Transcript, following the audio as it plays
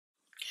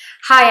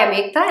Hi, I'm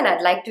Ekta and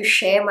I'd like to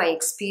share my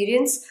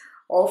experience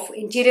of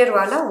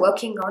Interiorwalaa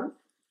working on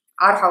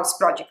our house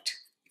project.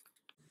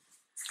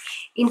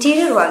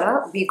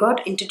 Interiorwalaa, we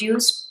got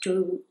introduced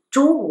to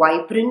two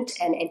vibrant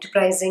and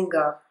enterprising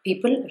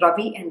people,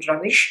 Ravi and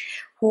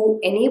Ravish,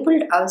 who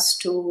enabled us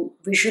to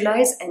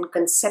visualize and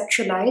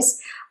conceptualize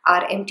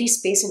our empty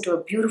space into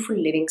a beautiful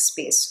living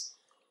space.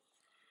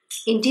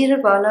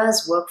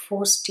 Interiorwalaa's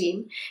workforce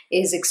team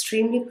is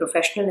extremely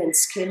professional and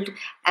skilled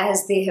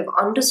as they have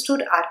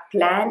understood our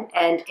plan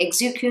and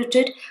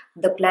executed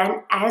the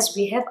plan as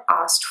we have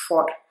asked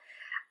for.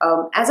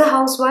 As a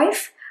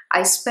housewife,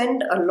 I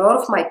spend a lot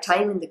of my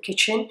time in the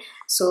kitchen,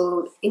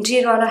 so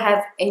Interiorwalaa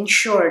have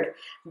ensured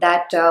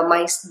that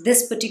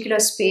this particular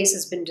space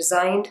has been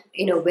designed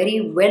in a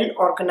very well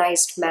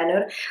organized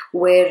manner,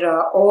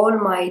 where all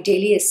my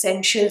daily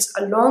essentials,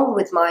 along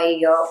with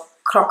my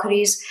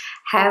crockeries,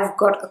 have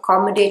got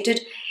accommodated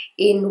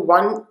in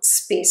one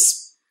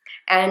space,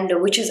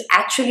 and which is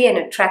actually an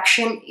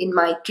attraction in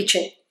my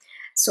kitchen.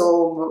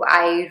 So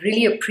I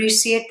really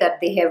appreciate that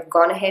they have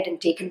gone ahead and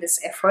taken this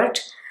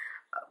effort.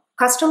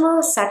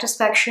 Customer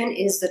satisfaction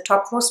is the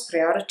topmost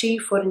priority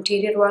for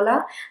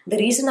Interiorwalaa. The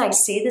reason I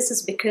say this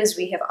is because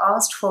we have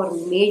asked for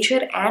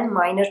major and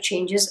minor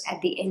changes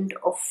at the end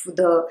of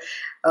the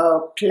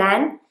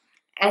plan,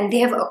 and they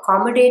have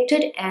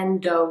accommodated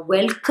and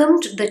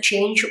welcomed the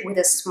change with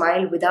a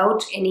smile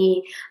without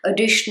any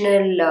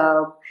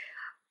additional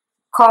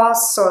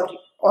costs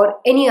or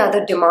any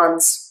other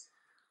demands.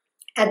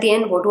 At the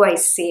end, what do I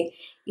say?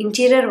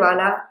 Interior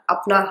वाला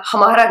अपना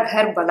हमारा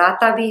घर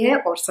बनाता भी है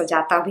और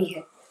सजाता भी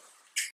है.